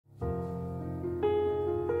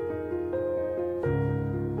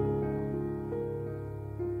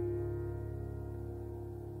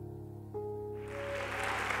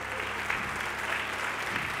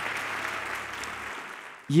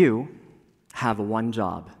You have one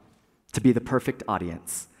job: to be the perfect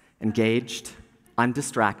audience, engaged,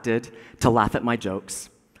 undistracted, to laugh at my jokes.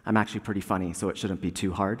 I'm actually pretty funny, so it shouldn't be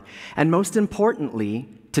too hard. And most importantly,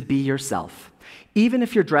 to be yourself. Even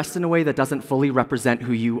if you're dressed in a way that doesn't fully represent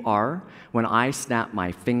who you are, when I snap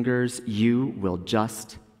my fingers, you will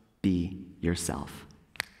just be yourself.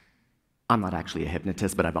 I'm not actually a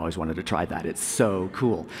hypnotist, but I've always wanted to try that. It's so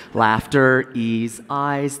cool. Laughter, ease,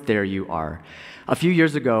 eyes, there you are. A few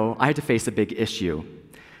years ago, I had to face a big issue.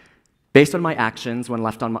 Based on my actions when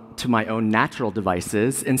left to my own natural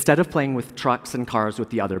devices, instead of playing with trucks and cars with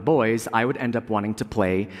the other boys, I would end up wanting to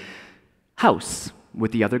play house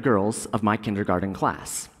with the other girls of my kindergarten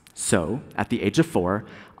class. So, at the age of 4,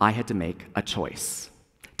 I had to make a choice.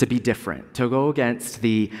 To be different, to go against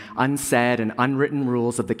the unsaid and unwritten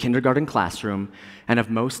rules of the kindergarten classroom and of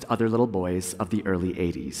most other little boys of the early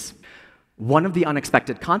 80s. One of the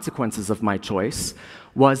unexpected consequences of my choice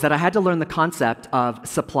was that I had to learn the concept of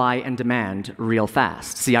supply and demand real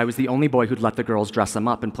fast. See, I was the only boy who'd let the girls dress them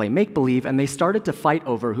up and play make-believe, and they started to fight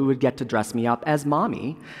over who would get to dress me up as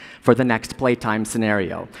mommy for the next playtime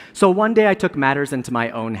scenario. So one day I took matters into my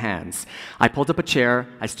own hands. I pulled up a chair,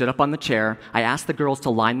 I stood up on the chair, I asked the girls to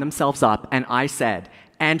line themselves up, and I said,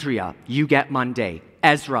 "Andrea, you get Monday.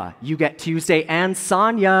 Ezra, you get Tuesday, and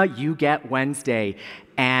Sonia, you get Wednesday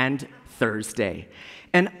and Thursday."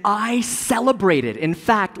 And I celebrated. In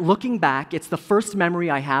fact, looking back, it's the first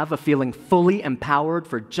memory I have of feeling fully empowered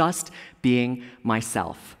for just being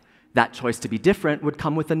myself. That choice to be different would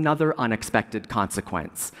come with another unexpected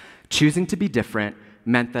consequence. Choosing to be different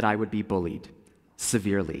meant that I would be bullied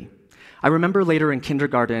severely. I remember later in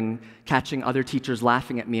kindergarten catching other teachers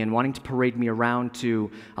laughing at me and wanting to parade me around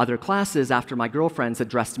to other classes after my girlfriends had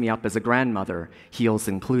dressed me up as a grandmother, heels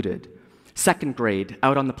included. Second grade,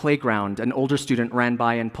 out on the playground, an older student ran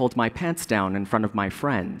by and pulled my pants down in front of my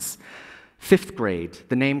friends. Fifth grade,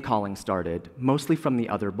 the name-calling started, mostly from the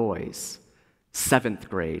other boys. Seventh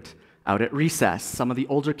grade, out at recess, some of the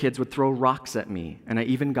older kids would throw rocks at me, and I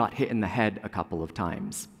even got hit in the head a couple of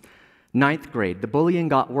times. Ninth grade, the bullying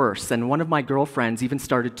got worse, and one of my girlfriends even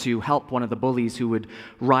started to help one of the bullies who would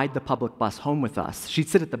ride the public bus home with us. She'd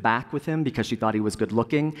sit at the back with him because she thought he was good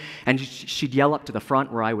looking, and she'd yell up to the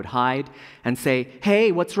front where I would hide and say,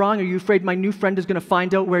 "Hey, what's wrong? Are you afraid my new friend is going to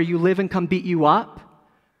find out where you live and come beat you up?"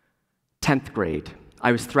 10th grade,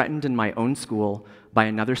 I was threatened in my own school by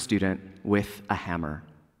another student with a hammer.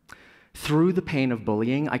 Through the pain of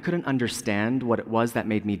bullying, I couldn't understand what it was that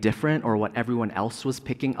made me different or what everyone else was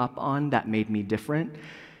picking up on that made me different.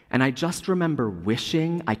 And I just remember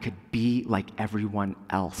wishing I could be like everyone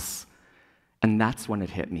else. And that's when it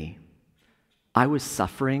hit me. I was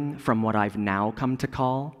suffering from what I've now come to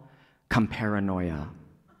call comparanoia.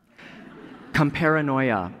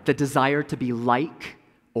 Comparanoia, the desire to be like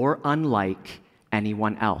or unlike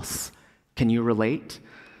anyone else. Can you relate?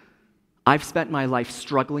 I've spent my life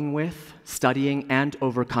struggling with, studying, and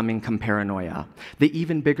overcoming comparanoia. The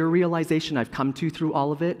even bigger realization I've come to through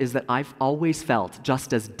all of it is that I've always felt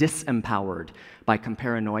just as disempowered by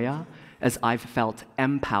comparanoia as I've felt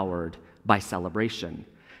empowered by celebration.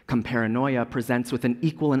 Comparanoia presents with an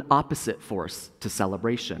equal and opposite force to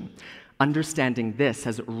celebration. Understanding this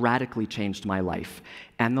has radically changed my life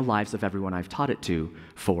and the lives of everyone I've taught it to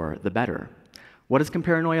for the better. What does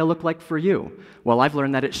comparanoia look like for you? Well, I've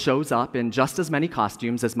learned that it shows up in just as many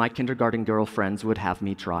costumes as my kindergarten girlfriends would have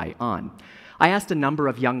me try on. I asked a number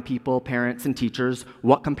of young people, parents, and teachers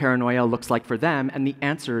what comparanoia looks like for them, and the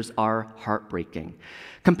answers are heartbreaking.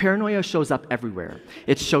 Comparanoia shows up everywhere.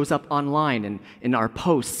 It shows up online and in our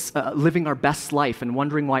posts, living our best life and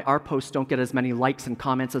wondering why our posts don't get as many likes and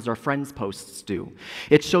comments as our friends' posts do.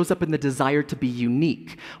 It shows up in the desire to be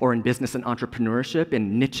unique, or in business and entrepreneurship,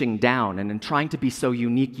 in niching down, and in trying to be so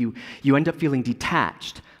unique, you end up feeling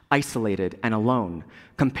detached, isolated, and alone.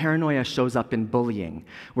 Comparanoia shows up in bullying,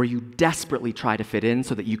 where you desperately try to fit in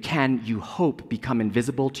so that you can, you hope, become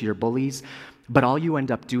invisible to your bullies, but all you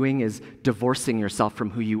end up doing is divorcing yourself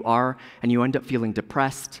from who you are, and you end up feeling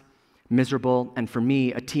depressed, miserable, and for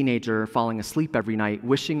me, a teenager falling asleep every night,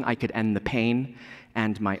 wishing I could end the pain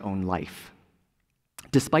and my own life.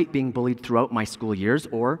 Despite being bullied throughout my school years,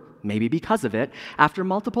 or maybe because of it, after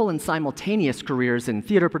multiple and simultaneous careers in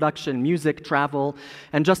theater production, music, travel,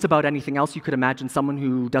 and just about anything else you could imagine someone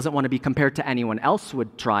who doesn't want to be compared to anyone else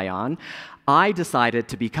would try on, I decided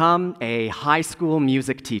to become a high school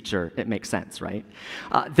music teacher. It makes sense, right?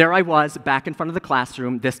 There I was, back in front of the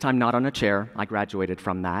classroom, this time not on a chair. I graduated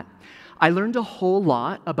from that. I learned a whole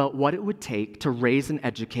lot about what it would take to raise and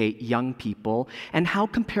educate young people and how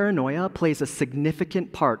comparanoia plays a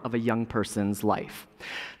significant part of a young person's life.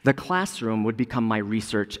 The classroom would become my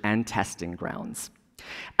research and testing grounds.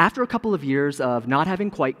 After a couple of years of not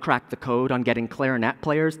having quite cracked the code on getting clarinet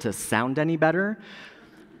players to sound any better,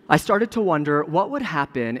 I started to wonder what would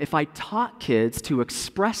happen if I taught kids to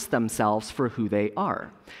express themselves for who they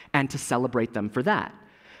are and to celebrate them for that.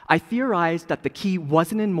 I theorized that the key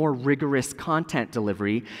wasn't in more rigorous content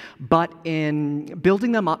delivery, but in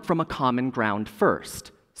building them up from a common ground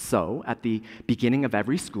first. So, at the beginning of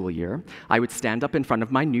every school year, I would stand up in front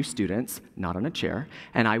of my new students, not on a chair,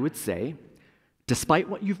 and I would say, despite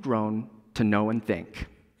what you've grown to know and think,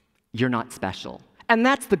 you're not special. And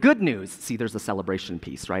that's the good news. See, there's a celebration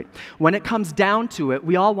piece, right? When it comes down to it,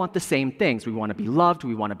 we all want the same things. We want to be loved,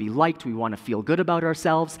 we want to be liked, we want to feel good about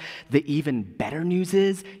ourselves. The even better news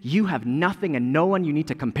is, you have nothing and no one you need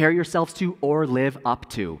to compare yourselves to or live up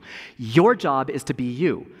to. Your job is to be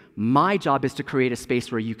you. My job is to create a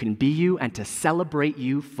space where you can be you and to celebrate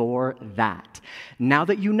you for that. Now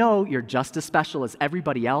that you know you're just as special as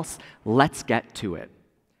everybody else, let's get to it.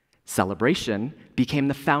 Celebration became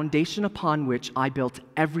the foundation upon which I built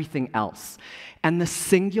everything else, and the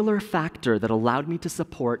singular factor that allowed me to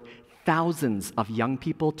support thousands of young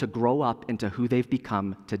people to grow up into who they've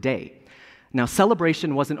become today. Now,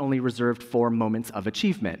 celebration wasn't only reserved for moments of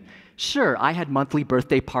achievement. Sure, I had monthly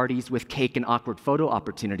birthday parties with cake and awkward photo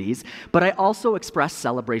opportunities, but I also expressed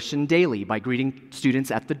celebration daily by greeting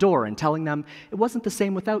students at the door and telling them it wasn't the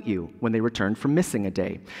same without you when they returned from missing a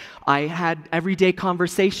day. I had everyday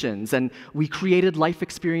conversations, and we created life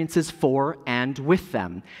experiences for and with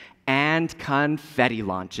them. And confetti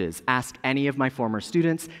launches. Ask any of my former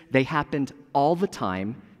students. They happened all the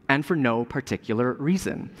time and for no particular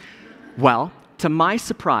reason. Well, to my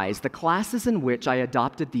surprise, the classes in which I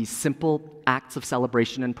adopted these simple acts of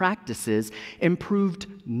celebration and practices improved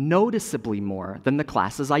noticeably more than the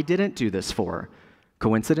classes I didn't do this for.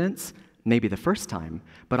 Coincidence? Maybe the first time,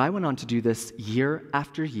 but I went on to do this year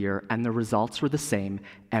after year, and the results were the same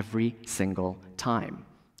every single time.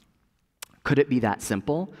 Could it be that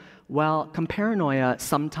simple? Well, comparanoia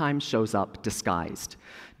sometimes shows up disguised.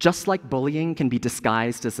 Just like bullying can be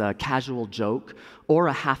disguised as a casual joke or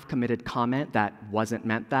a half-committed comment that wasn't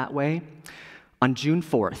meant that way, on June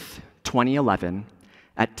 4th, 2011,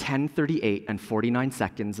 at 10:38 and 49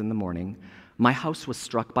 seconds in the morning, my house was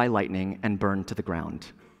struck by lightning and burned to the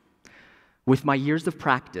ground. With my years of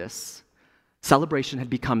practice, celebration had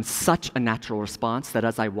become such a natural response that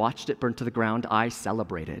as I watched it burn to the ground, I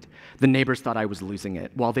celebrated. The neighbors thought I was losing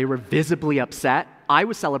it. While they were visibly upset, I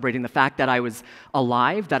was celebrating the fact that I was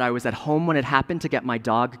alive, that I was at home when it happened to get my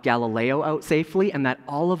dog Galileo out safely, and that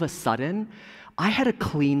all of a sudden, I had a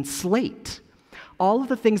clean slate. All of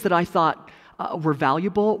the things that I thought were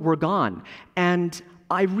valuable were gone. And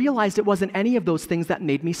I realized it wasn't any of those things that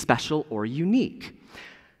made me special or unique.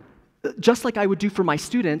 Just like I would do for my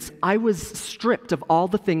students, I was stripped of all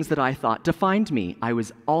the things that I thought defined me. I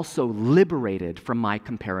was also liberated from my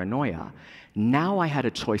comparanoia. Now I had a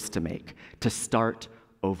choice to make, to start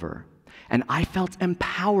over. And I felt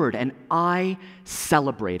empowered, and I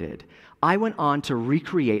celebrated. I went on to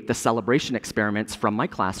recreate the celebration experiments from my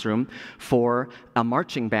classroom for a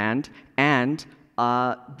marching band and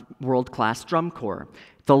a world-class drum corps.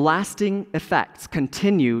 The lasting effects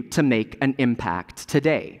continue to make an impact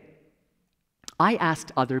today. I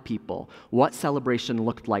asked other people what celebration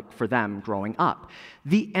looked like for them growing up.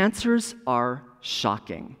 The answers are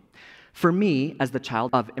shocking. For me, as the child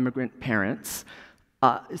of immigrant parents,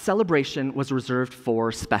 celebration was reserved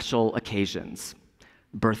for special occasions.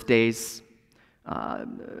 Birthdays,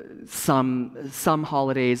 some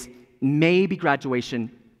holidays, maybe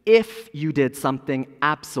graduation, if you did something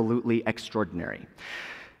absolutely extraordinary.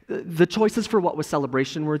 The choices for what was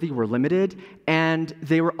celebration-worthy were limited, and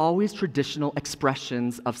they were always traditional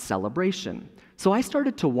expressions of celebration. So I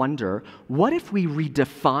started to wonder, what if we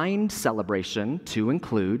redefined celebration to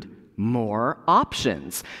include more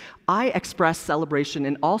options? I express celebration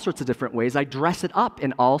in all sorts of different ways. I dress it up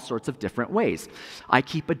in all sorts of different ways. I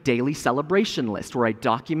keep a daily celebration list where I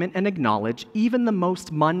document and acknowledge even the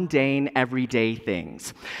most mundane, everyday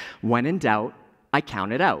things. When in doubt, I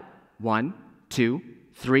count it out. 1, 2,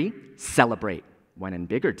 3, celebrate. When in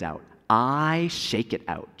bigger doubt, I shake it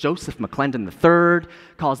out. Joseph McClendon III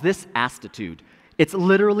calls this astitude. It's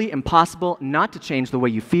literally impossible not to change the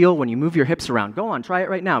way you feel when you move your hips around. Go on, try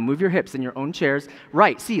it right now. Move your hips in your own chairs.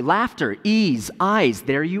 Right, see, laughter, ease, eyes,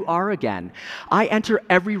 there you are again. I enter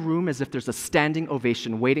every room as if there's a standing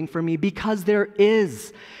ovation waiting for me, because there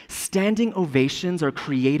is. Standing ovations are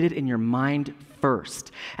created in your mind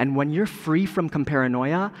first. And when you're free from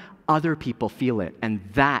comparanoia, other people feel it. And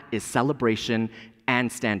that is celebration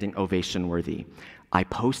and standing ovation worthy. I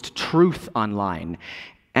post truth online.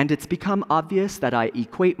 And it's become obvious that I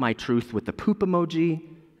equate my truth with the poop emoji.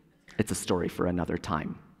 It's a story for another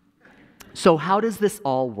time. So how does this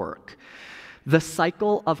all work? The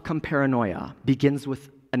cycle of comparanoia begins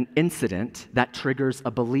with an incident that triggers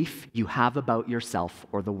a belief you have about yourself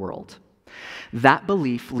or the world. That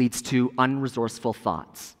belief leads to unresourceful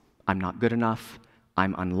thoughts. I'm not good enough.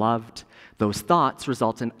 I'm unloved. Those thoughts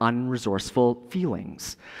result in unresourceful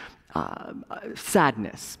feelings.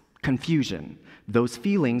 Sadness, confusion. Those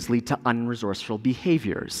feelings lead to unresourceful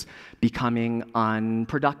behaviors, becoming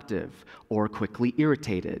unproductive or quickly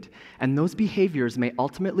irritated. And those behaviors may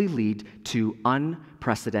ultimately lead to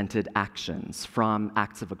unprecedented actions, from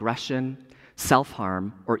acts of aggression,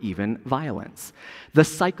 self-harm, or even violence. The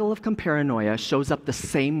cycle of comparanoia shows up the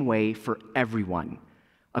same way for everyone,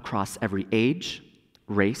 across every age,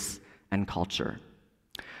 race, and culture.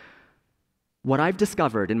 What I've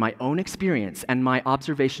discovered in my own experience and my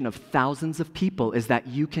observation of thousands of people is that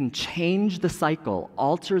you can change the cycle,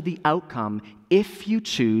 alter the outcome, if you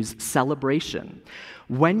choose celebration.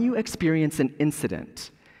 When you experience an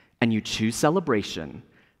incident and you choose celebration,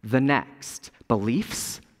 the next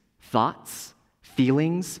beliefs, thoughts,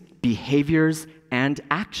 feelings, behaviors, and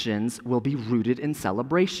actions will be rooted in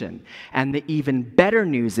celebration. And the even better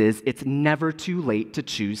news is it's never too late to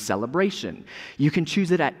choose celebration. You can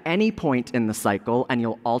choose it at any point in the cycle, and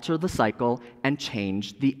you'll alter the cycle and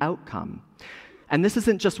change the outcome. And this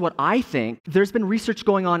isn't just what I think. There's been research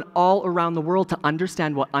going on all around the world to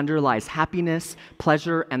understand what underlies happiness,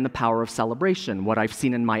 pleasure, and the power of celebration. What I've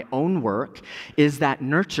seen in my own work is that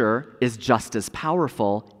nurture is just as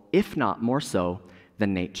powerful, if not more so,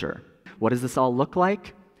 than nature. What does this all look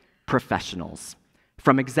like? Professionals,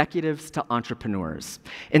 from executives to entrepreneurs.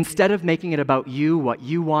 Instead of making it about you, what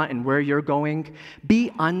you want, and where you're going,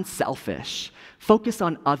 be unselfish. Focus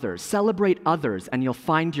on others, celebrate others, and you'll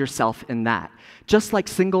find yourself in that. Just like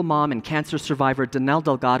single mom and cancer survivor Danelle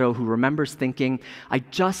Delgado, who remembers thinking, I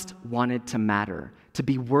just wanted to matter, to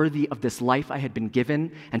be worthy of this life I had been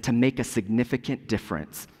given, and to make a significant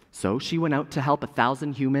difference. So she went out to help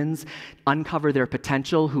 1,000 humans uncover their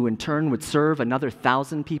potential, who in turn would serve another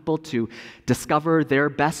 1,000 people to discover their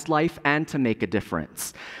best life and to make a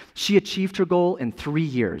difference. She achieved her goal in 3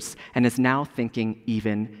 years and is now thinking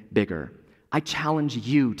even bigger. I challenge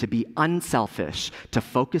you to be unselfish, to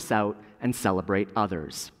focus out and celebrate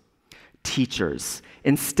others. Teachers,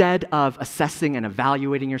 instead of assessing and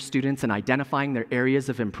evaluating your students and identifying their areas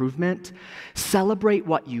of improvement, celebrate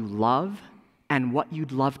what you love and what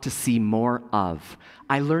you'd love to see more of.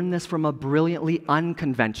 I learned this from a brilliantly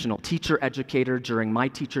unconventional teacher educator during my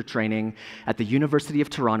teacher training at the University of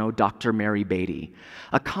Toronto, Dr. Mary Beatty.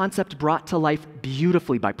 A concept brought to life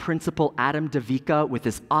beautifully by Principal Adam DeVica with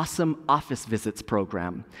his awesome office visits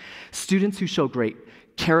program. Students who show great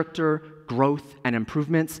character, growth, and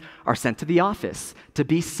improvements are sent to the office to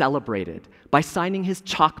be celebrated by signing his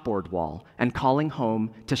chalkboard wall and calling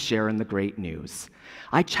home to share in the great news.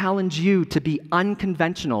 I challenge you to be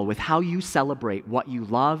unconventional with how you celebrate what you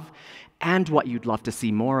love and what you'd love to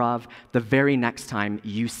see more of the very next time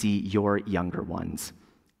you see your younger ones.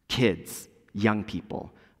 Kids, young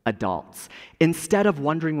people, adults. Instead of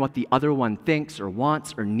wondering what the other one thinks or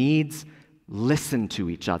wants or needs, listen to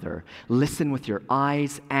each other. Listen with your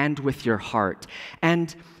eyes and with your heart.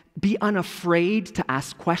 And be unafraid to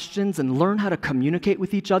ask questions and learn how to communicate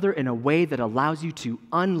with each other in a way that allows you to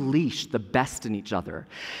unleash the best in each other.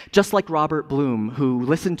 Just like Robert Bloom, who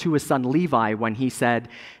listened to his son Levi when he said,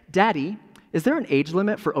 "Daddy, is there an age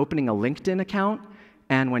limit for opening a LinkedIn account?"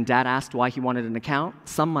 And when Dad asked why he wanted an account,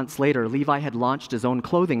 some months later, Levi had launched his own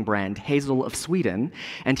clothing brand, Hazel of Sweden,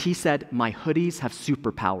 and he said, "My hoodies have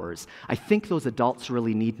superpowers. I think those adults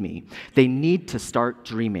really need me. They need to start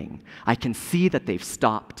dreaming. I can see that they've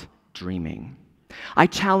stopped dreaming." I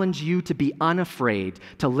challenge you to be unafraid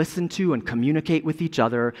to listen to and communicate with each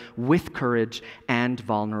other with courage and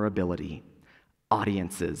vulnerability.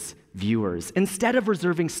 audiences, viewers. Instead of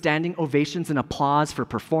reserving standing ovations and applause for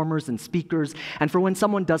performers and speakers, and for when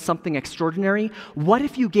someone does something extraordinary, what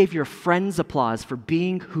if you gave your friends applause for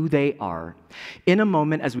being who they are? In a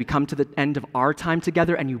moment, as we come to the end of our time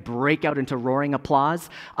together and you break out into roaring applause,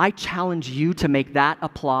 I challenge you to make that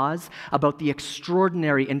applause about the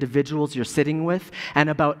extraordinary individuals you're sitting with and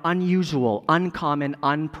about unusual, uncommon,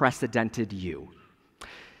 unprecedented you.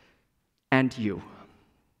 And you.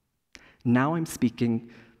 Now I'm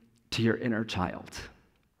speaking to your inner child.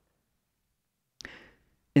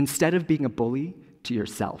 Instead of being a bully to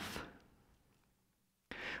yourself,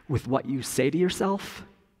 with what you say to yourself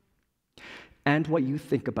and what you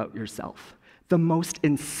think about yourself, the most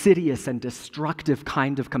insidious and destructive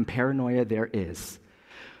kind of comparanoia there is.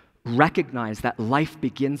 Recognize that life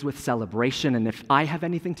begins with celebration, and if I have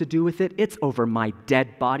anything to do with it, it's over my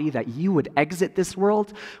dead body that you would exit this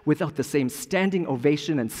world without the same standing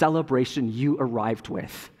ovation and celebration you arrived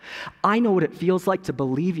with. I know what it feels like to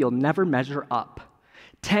believe you'll never measure up.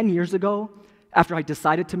 10 years ago, after I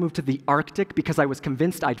decided to move to the Arctic because I was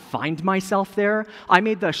convinced I'd find myself there, I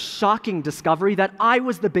made the shocking discovery that I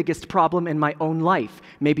was the biggest problem in my own life.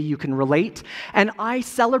 Maybe you can relate. And I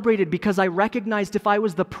celebrated because I recognized if I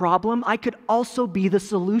was the problem, I could also be the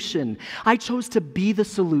solution. I chose to be the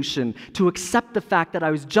solution, to accept the fact that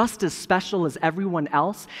I was just as special as everyone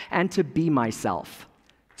else, and to be myself.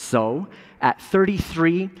 So, at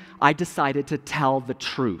 33, I decided to tell the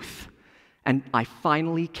truth. And I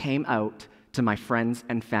finally came out to my friends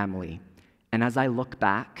and family. And as I look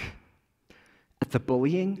back at the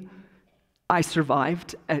bullying I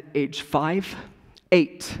survived at age 5,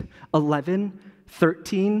 8, 11,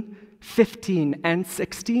 13, 15, and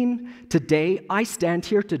 16, today I stand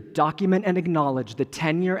here to document and acknowledge the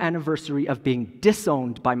 10-year anniversary of being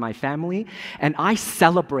disowned by my family, and I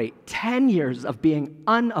celebrate 10 years of being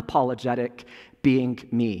unapologetic, being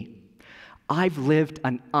me. I've lived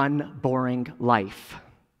an unboring life.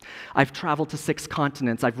 I've traveled to 6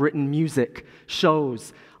 continents. I've written music,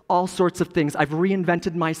 shows, all sorts of things. I've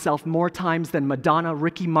reinvented myself more times than Madonna,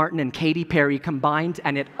 Ricky Martin, and Katy Perry combined,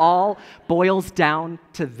 and it all boils down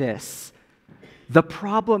to this. The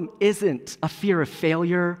problem isn't a fear of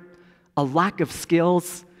failure, a lack of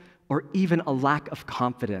skills, or even a lack of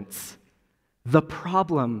confidence. The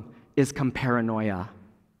problem is comparanoia.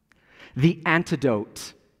 The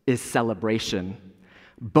antidote is celebration.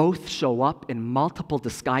 Both show up in multiple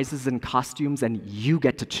disguises and costumes, and you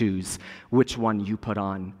get to choose which one you put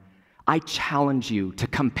on. I challenge you to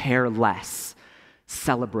compare less,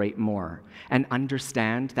 celebrate more, and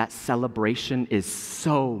understand that celebration is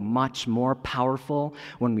so much more powerful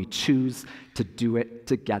when we choose to do it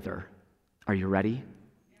together. Are you ready?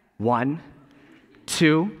 1,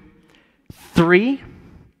 2, 3.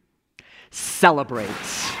 Celebrate.